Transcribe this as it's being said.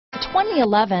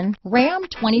2011 Ram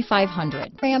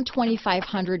 2500. Ram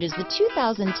 2500 is the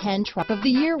 2010 Truck of the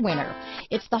Year winner.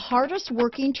 It's the hardest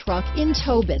working truck in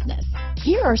tow business.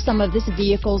 Here are some of this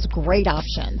vehicle's great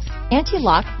options: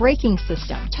 anti-lock braking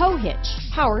system, tow hitch,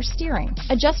 power steering,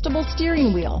 adjustable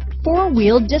steering wheel,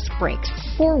 four-wheel disc brakes,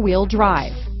 four-wheel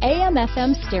drive,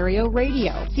 AM/FM stereo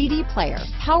radio, CD player,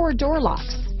 power door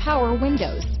locks, power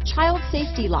windows, child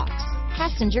safety locks,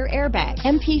 passenger airbag,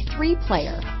 MP3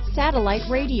 player, satellite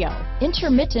radio,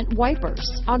 intermittent wipers,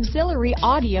 auxiliary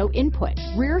audio input,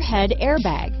 rear head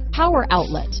airbag, power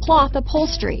outlet, cloth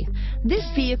upholstery. This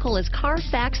vehicle is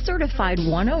Carfax certified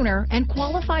one owner and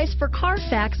qualifies for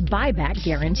Carfax buyback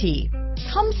guarantee.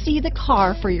 Come see the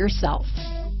car for yourself.